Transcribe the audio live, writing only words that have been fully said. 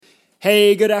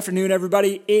Hey, good afternoon,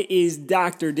 everybody. It is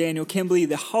Dr. Daniel Kimbley,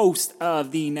 the host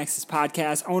of the Nexus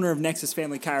Podcast, owner of Nexus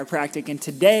Family Chiropractic. And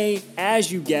today,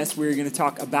 as you guessed, we're going to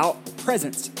talk about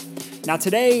presence. Now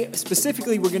today,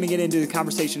 specifically, we're going to get into the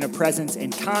conversation of presence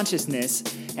and consciousness.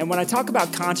 And when I talk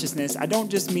about consciousness, I don't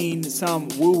just mean some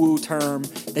woo-woo term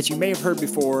that you may have heard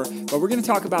before, but we're going to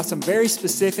talk about some very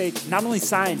specific, not only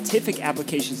scientific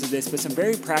applications of this, but some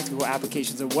very practical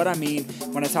applications of what I mean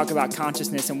when I talk about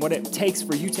consciousness and what it takes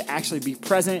for you to actually be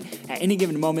present at any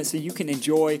given moment so you can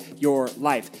enjoy your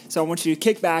life. So I want you to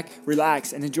kick back,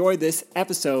 relax, and enjoy this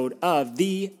episode of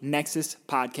the Nexus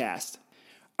Podcast.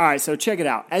 All right, so check it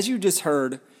out. As you just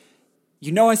heard,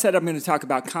 you know I said I'm going to talk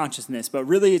about consciousness, but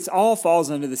really it all falls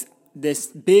under this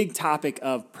big topic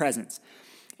of presence.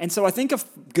 And so I think a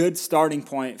good starting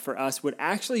point for us would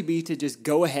actually be to just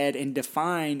go ahead and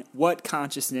define what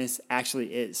consciousness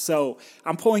actually is. So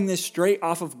I'm pulling this straight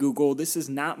off of Google. This is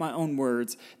not my own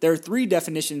words. There are 3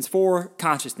 definitions for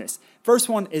consciousness. First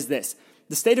one is this: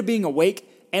 the state of being awake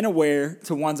and aware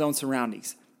to one's own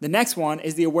surroundings. The next one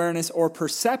is the awareness or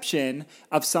perception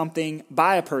of something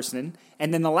by a person.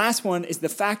 And then the last one is the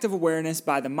fact of awareness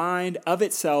by the mind of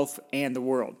itself and the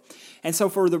world. And so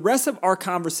for the rest of our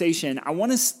conversation, I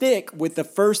want to stick with the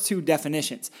first 2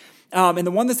 definitions. And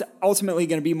the one that's ultimately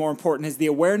going to be more important is the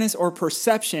awareness or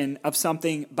perception of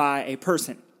something by a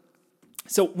person.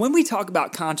 So when we talk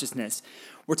about consciousness,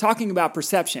 we're talking about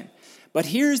perception. But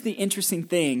here's the interesting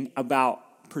thing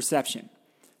about perception.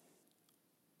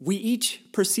 We each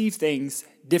perceive things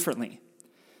differently.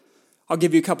 I'll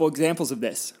give you a couple examples of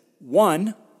this.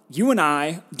 1, you and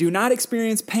I do not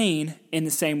experience pain in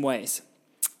the same ways.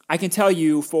 I can tell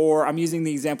you, I'm using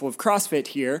the example of CrossFit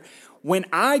here, when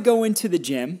I go into the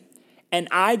gym and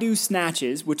I do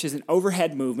snatches, which is an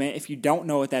overhead movement. If you don't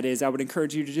know what that is, I would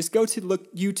encourage you to just go to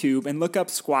YouTube and look up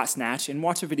squat snatch and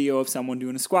watch a video of someone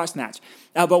doing a squat snatch.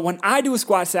 But when I do a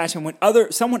squat snatch and when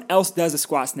someone else does a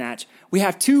squat snatch, we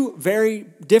have 2 very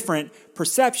different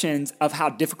perceptions of how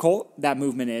difficult that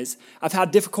movement is, of how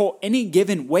difficult any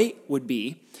given weight would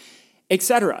be,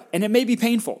 etc. And it may be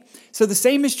painful. So the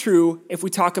same is true if we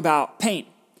talk about pain.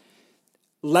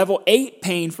 Level 8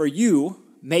 pain for you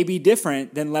may be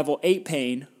different than level 8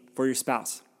 pain for your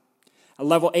spouse. A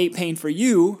level 8 pain for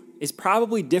you is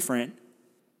probably different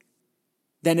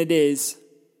than it is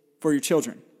for your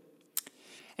children.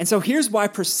 And so here's why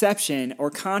perception or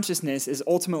consciousness is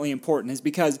ultimately important, is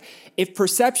because if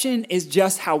perception is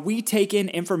just how we take in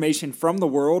information from the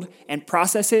world and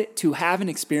process it to have an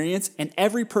experience, and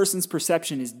every person's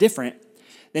perception is different,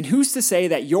 then who's to say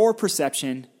that your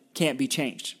perception can't be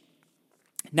changed?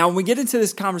 Now, when we get into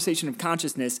this conversation of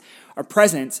consciousness or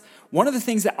presence, one of the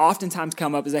things that oftentimes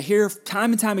come up is I hear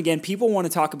time and time again, people want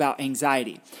to talk about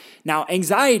anxiety. Now,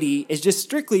 anxiety is just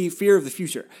strictly fear of the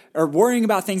future, or worrying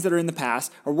about things that are in the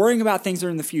past, or worrying about things that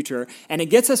are in the future, and it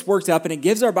gets us worked up and it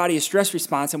gives our body a stress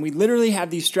response, and we literally have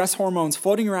these stress hormones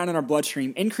floating around in our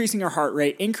bloodstream, increasing our heart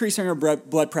rate, increasing our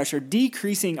blood pressure,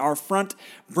 decreasing our front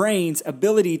brain's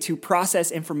ability to process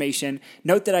information.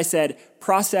 Note that I said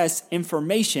process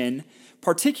information,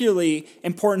 particularly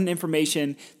important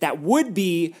information that would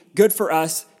be good for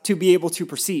us to be able to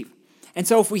perceive. And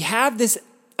so if we have this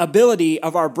ability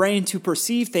of our brain to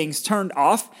perceive things turned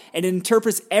off and it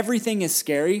interprets everything as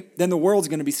scary, then the world's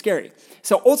going to be scary.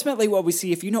 So ultimately what we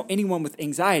see, if you know anyone with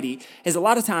anxiety, is a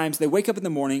lot of times they wake up in the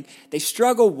morning, they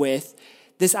struggle with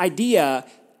this idea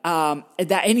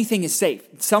that anything is safe.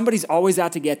 Somebody's always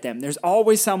out to get them. There's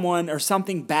always someone or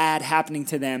something bad happening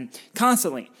to them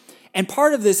constantly. And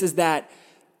part of this is that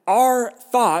our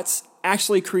thoughts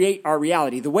actually create our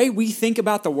reality. The way we think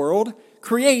about the world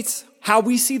creates how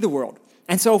we see the world.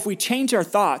 And so if we change our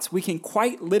thoughts, we can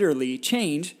quite literally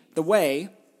change the way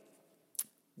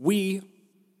we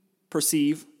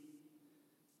perceive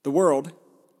the world,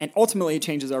 and ultimately it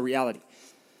changes our reality.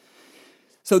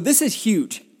 So this is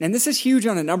huge, and this is huge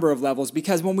on a number of levels,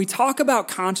 because when we talk about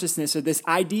consciousness or this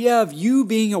idea of you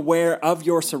being aware of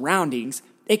your surroundings,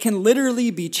 it can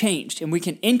literally be changed, and we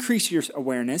can increase your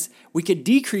awareness, we could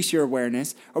decrease your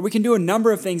awareness, or we can do a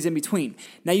number of things in between.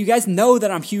 Now, you guys know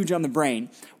that I'm huge on the brain.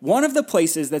 One of the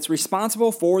places that's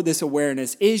responsible for this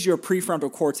awareness is your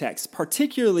prefrontal cortex,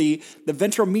 particularly the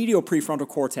ventromedial prefrontal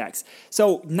cortex.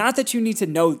 So, not that you need to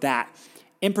know that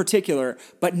in particular,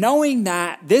 but knowing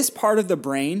that this part of the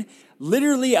brain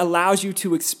literally allows you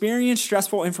to experience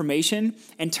stressful information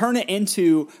and turn it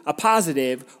into a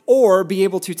positive, or be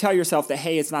able to tell yourself that,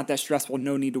 hey, it's not that stressful,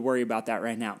 no need to worry about that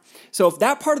right now. So if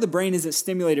that part of the brain isn't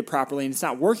stimulated properly and it's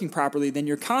not working properly, then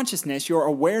your consciousness, your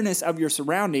awareness of your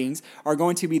surroundings are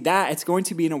going to be that. It's going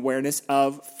to be an awareness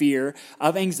of fear,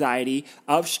 of anxiety,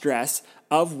 of stress,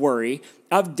 of worry,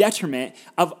 of detriment,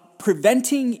 of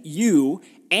preventing you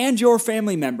and your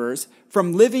family members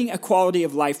from living a quality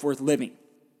of life worth living.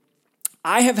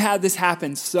 I have had this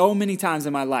happen so many times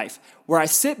in my life where I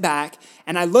sit back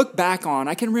and I look back on,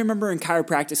 I can remember in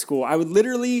chiropractic school,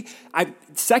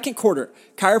 second quarter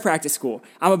chiropractic school,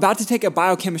 I'm about to take a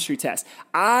biochemistry test.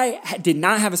 I did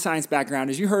not have a science background.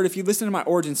 As you heard, if you listen to my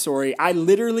origin story, I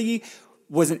literally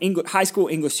was an high school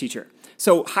English teacher.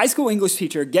 So high school English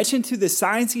teacher gets into the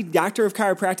sciencey Doctor of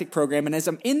Chiropractic program. And as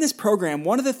I'm in this program,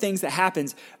 one of the things that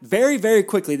happens very, very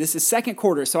quickly, this is second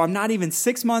quarter, so I'm not even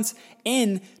 6 months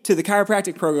into the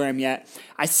chiropractic program yet.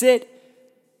 I sit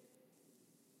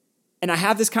and I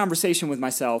have this conversation with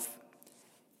myself,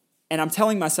 and I'm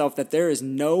telling myself that there is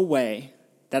no way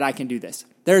that I can do this.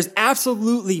 There's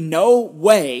absolutely no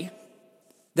way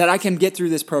that I can get through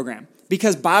this program,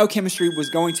 because biochemistry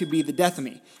was going to be the death of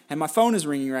me. And my phone is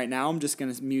ringing right now. I'm just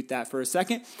going to mute that for a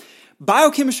second.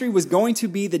 Biochemistry was going to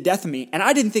be the death of me, and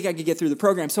I didn't think I could get through the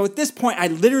program. So at this point, I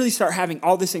literally start having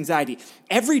all this anxiety.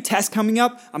 Every test coming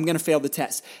up, I'm going to fail the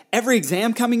test. Every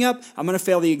exam coming up, I'm going to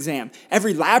fail the exam.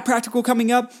 Every lab practical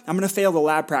coming up, I'm going to fail the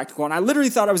lab practical. And I literally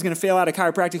thought I was going to fail out of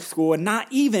chiropractic school, and not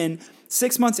even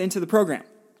 6 months into the program.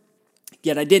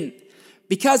 Yet I didn't,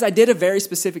 because I did a very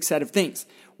specific set of things.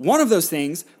 One of those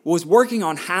things was working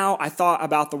on how I thought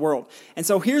about the world. And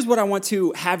so here's what I want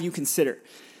to have you consider.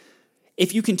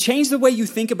 If you can change the way you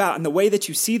think about and the way that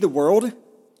you see the world,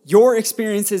 your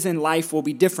experiences in life will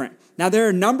be different. Now, there are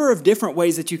a number of different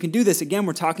ways that you can do this. Again,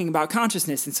 we're talking about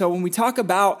consciousness. And so when we talk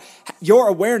about your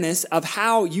awareness of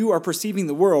how you are perceiving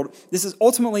the world, this is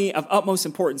ultimately of utmost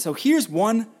importance. So here's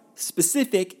one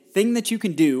specific thing that you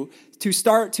can do to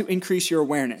start to increase your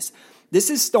awareness. This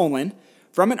is stolen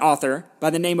from an author by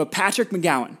the name of Patrick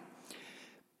McGowan.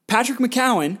 Patrick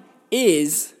McGowan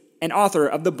is an author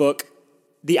of the book,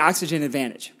 The Oxygen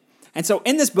Advantage. And so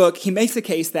in this book, he makes the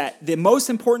case that the most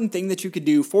important thing that you could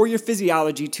do for your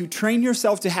physiology to train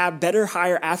yourself to have better,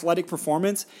 higher athletic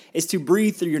performance is to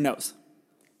breathe through your nose.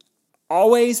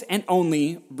 Always and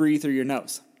only breathe through your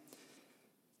nose.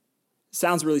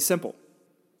 Sounds really simple.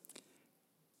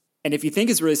 And if you think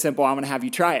it's really simple, I'm going to have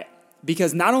you try it.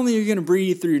 Because not only are you going to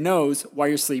breathe through your nose while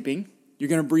you're sleeping, you're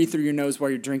going to breathe through your nose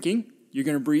while you're drinking, you're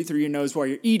going to breathe through your nose while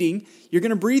you're eating, you're going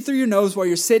to breathe through your nose while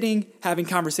you're sitting, having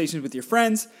conversations with your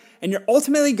friends, and you're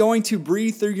ultimately going to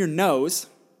breathe through your nose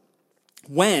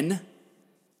when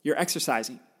you're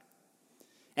exercising.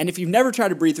 And if you've never tried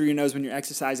to breathe through your nose when you're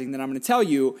exercising, then I'm going to tell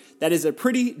you that is a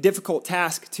pretty difficult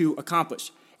task to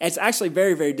accomplish. It's actually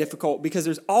very, very difficult because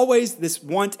there's always this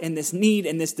want and this need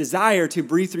and this desire to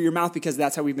breathe through your mouth because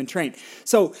that's how we've been trained.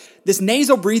 So this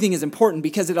nasal breathing is important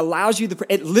because it allows you,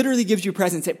 it literally gives you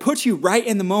presence. It puts you right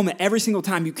in the moment every single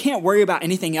time. You can't worry about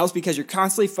anything else because you're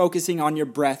constantly focusing on your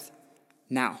breath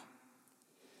now.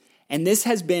 And this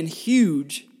has been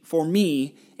huge for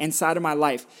me inside of my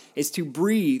life, is to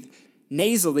breathe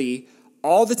nasally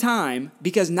all the time,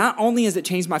 because not only has it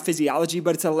changed my physiology,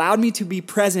 but it's allowed me to be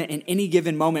present in any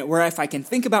given moment, where if I can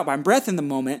think about my breath in the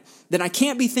moment, then I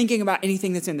can't be thinking about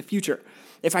anything that's in the future.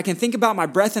 If I can think about my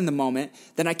breath in the moment,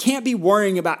 then I can't be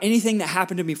worrying about anything that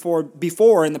happened to me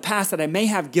before in the past that I may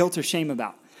have guilt or shame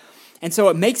about. And so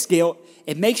it makes guilt,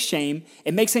 it makes shame,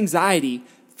 it makes anxiety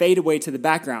fade away to the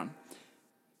background.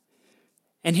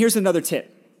 And here's another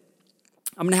tip.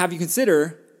 I'm going to have you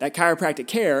consider that chiropractic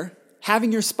care,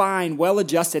 having your spine well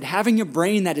adjusted, having your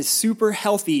brain that is super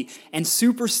healthy and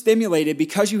super stimulated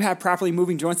because you have properly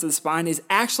moving joints of the spine, is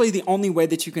actually the only way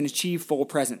that you can achieve full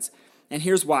presence. And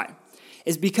here's why.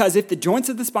 Is because if the joints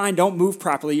of the spine don't move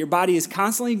properly, your body is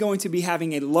constantly going to be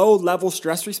having a low-level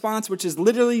stress response, which is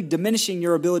literally diminishing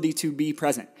your ability to be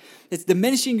present. It's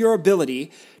diminishing your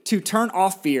ability to turn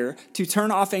off fear, to turn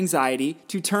off anxiety,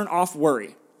 to turn off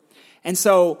worry. And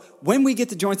so when we get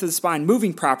the joints of the spine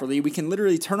moving properly, we can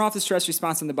literally turn off the stress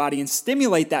response in the body and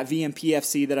stimulate that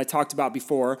VMPFC that I talked about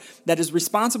before, that is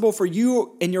responsible for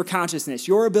you and your consciousness,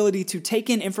 your ability to take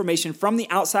in information from the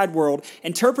outside world,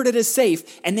 interpret it as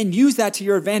safe, and then use that to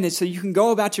your advantage so you can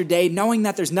go about your day knowing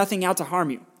that there's nothing out to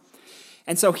harm you.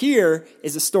 And so here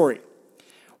is a story.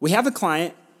 We have a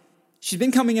client. She's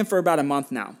been coming in for about a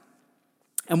month now.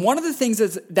 And one of the things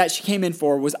that she came in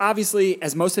for was obviously,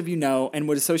 as most of you know and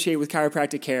would associate with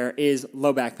chiropractic care, is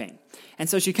low back pain. And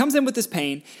so she comes in with this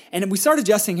pain, and we start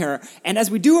adjusting her. And as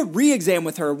we do a re-exam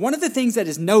with her, one of the things that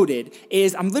is noted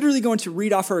is, I'm literally going to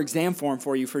read off her exam form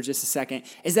for you for just a second,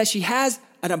 is that she has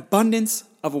an abundance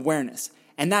of awareness.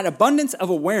 And that abundance of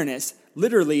awareness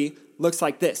literally looks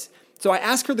like this. So I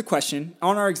ask her the question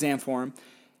on our exam form,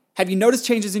 have you noticed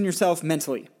changes in yourself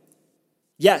mentally?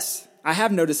 Yes. I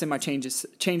have noticed in my changes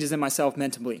in myself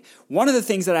mentally. One of the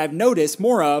things that I've noticed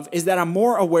more of is that I'm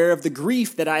more aware of the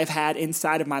grief that I've had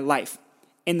inside of my life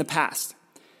in the past.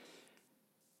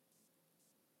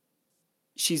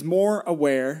 She's more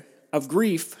aware of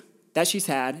grief that she's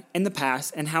had in the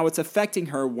past and how it's affecting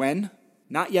her when,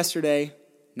 not yesterday,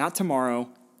 not tomorrow,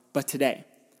 but today.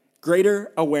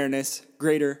 Greater awareness,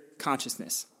 greater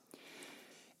consciousness.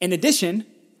 In addition,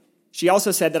 she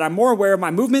also said that I'm more aware of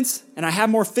my movements and I have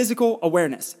more physical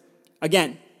awareness.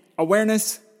 Again,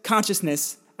 awareness,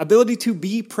 consciousness, ability to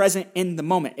be present in the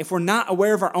moment. If we're not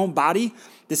aware of our own body,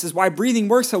 this is why breathing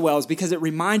works so well, is because it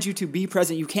reminds you to be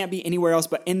present. You can't be anywhere else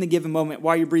but in the given moment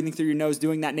while you're breathing through your nose,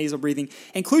 doing that nasal breathing,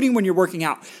 including when you're working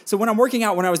out. So when I'm working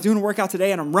out, when I was doing a workout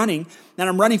today and I'm running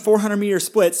 400-meter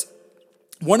splits,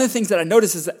 one of the things that I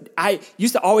noticed is that I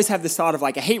used to always have this thought of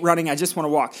like, I hate running, I just want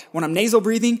to walk. When I'm nasal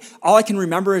breathing, all I can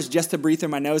remember is just to breathe through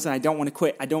my nose, and I don't want to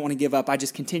quit. I don't want to give up. I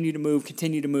just continue to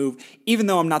move, even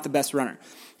though I'm not the best runner.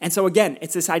 And so again,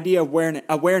 it's this idea of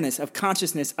awareness, of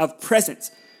consciousness, of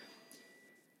presence.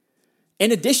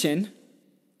 In addition,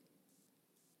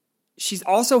 she's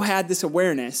also had this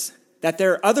awareness that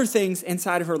there are other things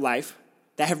inside of her life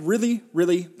that have really,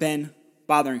 really been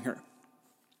bothering her.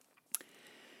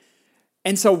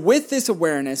 And so with this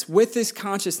awareness, with this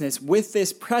consciousness, with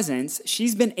this presence,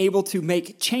 she's been able to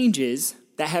make changes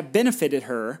that have benefited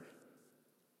her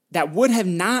that would have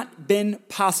not been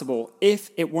possible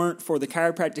if it weren't for the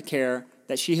chiropractic care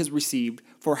that she has received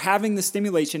for having the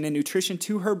stimulation and nutrition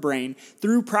to her brain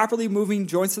through properly moving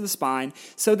joints of the spine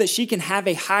so that she can have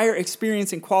a higher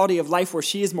experience and quality of life where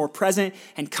she is more present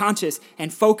and conscious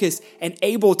and focused and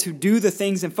able to do the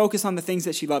things and focus on the things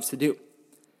that she loves to do.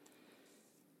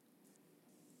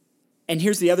 And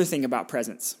here's the other thing about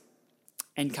presence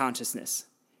and consciousness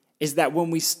is that when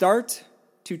we start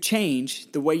to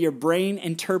change the way your brain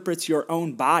interprets your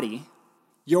own body,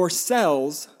 your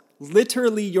cells,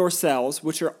 literally your cells,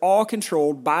 which are all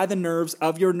controlled by the nerves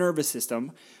of your nervous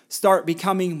system, start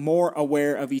becoming more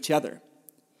aware of each other.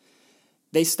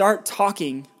 They start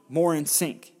talking more in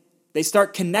sync. They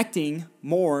start connecting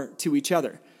more to each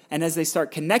other. And as they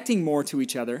start connecting more to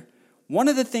each other, one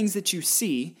of the things that you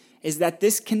see is that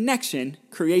this connection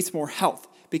creates more health.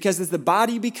 Because as the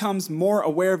body becomes more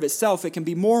aware of itself, it can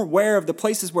be more aware of the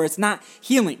places where it's not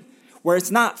healing, where it's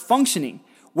not functioning,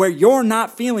 where you're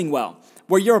not feeling well,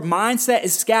 where your mindset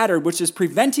is scattered, which is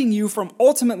preventing you from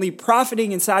ultimately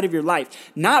profiting inside of your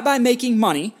life, not by making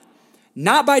money,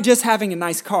 not by just having a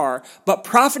nice car, but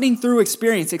profiting through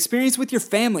experience with your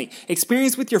family,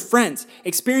 experience with your friends,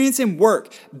 experience in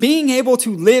work, being able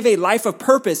to live a life of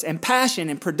purpose and passion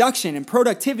and production and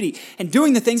productivity and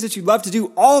doing the things that you love to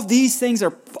do. All of these things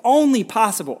are only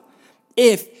possible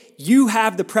if you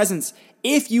have the presence,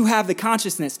 if you have the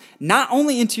consciousness, not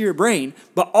only into your brain,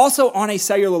 but also on a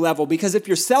cellular level. Because if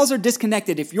your cells are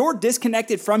disconnected, if you're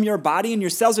disconnected from your body and your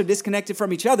cells are disconnected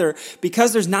from each other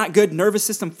because there's not good nervous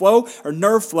system flow or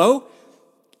nerve flow,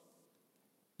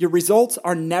 your results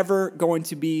are never going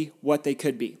to be what they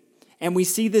could be. And we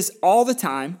see this all the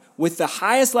time with the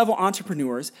highest level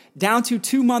entrepreneurs down to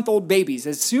 2-month-old babies.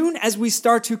 As soon as we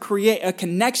start to create a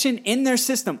connection in their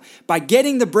system by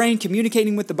getting the brain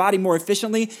communicating with the body more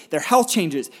efficiently, their health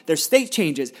changes, their state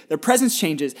changes, their presence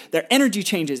changes, their energy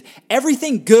changes.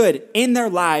 Everything good in their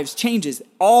lives changes,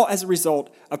 all as a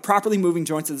result of properly moving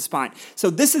joints of the spine. So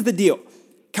this is the deal.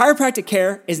 Chiropractic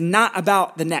care is not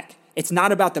about the neck. It's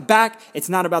not about the back. It's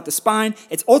not about the spine.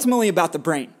 It's ultimately about the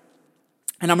brain.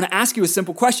 And I'm going to ask you a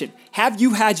simple question. Have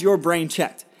you had your brain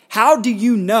checked? How do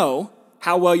you know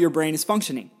how well your brain is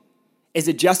functioning? Is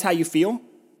it just how you feel?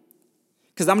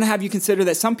 Because I'm going to have you consider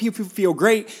that some people feel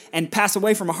great and pass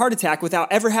away from a heart attack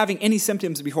without ever having any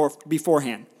symptoms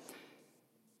beforehand.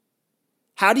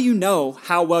 How do you know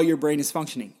how well your brain is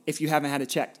functioning if you haven't had it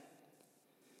checked?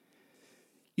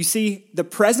 You see, the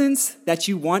presence that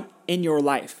you want in your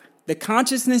life, the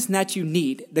consciousness that you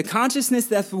need, the consciousness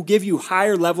that will give you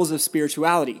higher levels of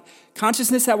spirituality,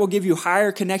 consciousness that will give you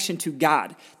higher connection to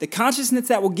God, the consciousness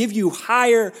that will give you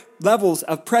higher levels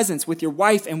of presence with your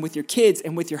wife and with your kids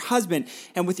and with your husband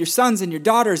and with your sons and your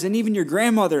daughters and even your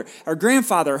grandmother or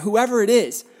grandfather, whoever it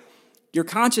is. Your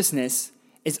consciousness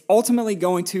is ultimately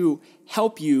going to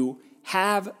help you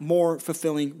have more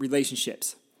fulfilling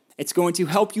relationships. It's going to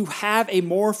help you have a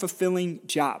more fulfilling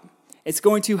job. It's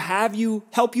going to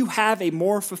help you have a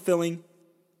more fulfilling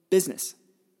business.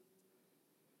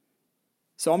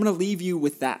 So I'm going to leave you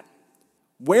with that.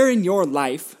 Where in your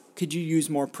life could you use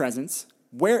more presence?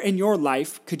 Where in your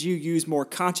life could you use more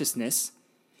consciousness?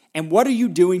 And what are you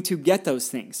doing to get those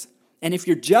things? And if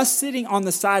you're just sitting on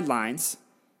the sidelines,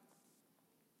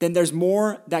 then there's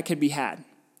more that could be had.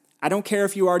 I don't care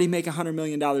if you already make $100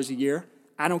 million a year.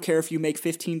 I don't care if you make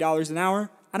 $15 an hour.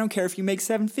 I don't care if you make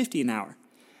 $7.50 an hour.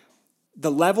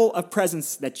 The level of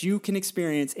presence that you can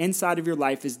experience inside of your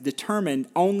life is determined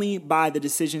only by the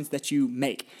decisions that you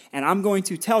make. And I'm going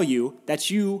to tell you that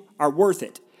you are worth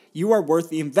it. You are worth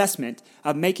the investment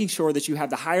of making sure that you have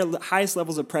the highest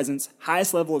levels of presence,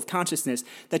 highest level of consciousness,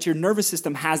 that your nervous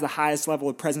system has the highest level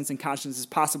of presence and consciousness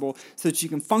possible so that you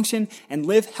can function and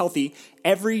live healthy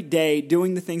every day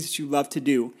doing the things that you love to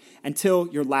do until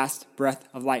your last breath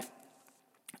of life.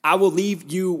 I will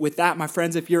leave you with that, my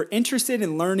friends. If you're interested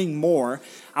in learning more,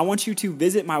 I want you to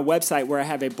visit my website where I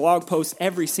have a blog post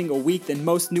every single week. The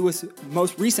most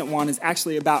recent one is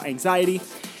actually about anxiety.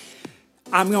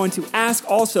 I'm going to ask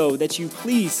also that you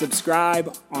please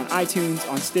subscribe on iTunes,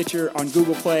 on Stitcher, on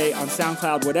Google Play, on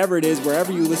SoundCloud, whatever it is,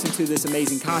 wherever you listen to this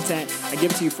amazing content. I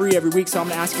give it to you free every week, so I'm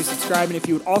going to ask you to subscribe. And if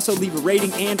you would also leave a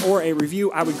rating and or a review,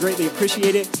 I would greatly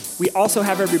appreciate it. We also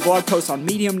have every blog post on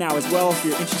Medium now as well if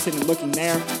you're interested in looking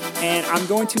there. And I'm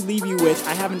going to leave you with,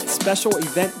 I have a special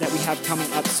event that we have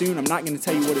coming up soon. I'm not going to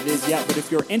tell you what it is yet, but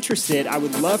if you're interested, I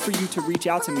would love for you to reach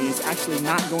out to me. It's actually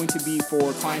not going to be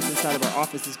for clients inside of our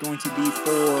office. It's going to be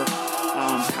for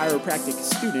chiropractic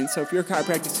students. So if you're a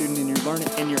chiropractic student and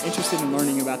you're interested in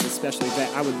learning about this special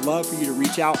event, I would love for you to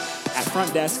reach out at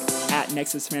front desk at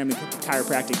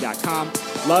nexusfamilychiropractic.com.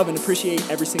 Love and appreciate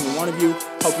every single one of you.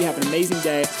 Hope you have an amazing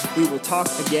day. We will talk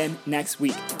again next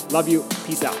week. Love you.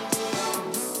 Peace out.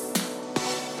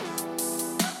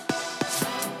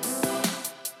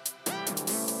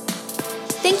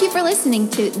 Thank you for listening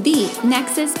to the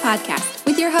Nexus Podcast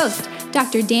with your host,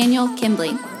 Dr. Daniel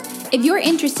Kimbley. If you're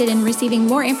interested in receiving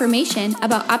more information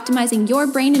about optimizing your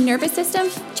brain and nervous system,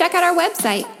 check out our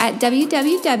website at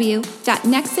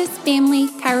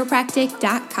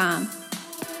www.nexusfamilychiropractic.com.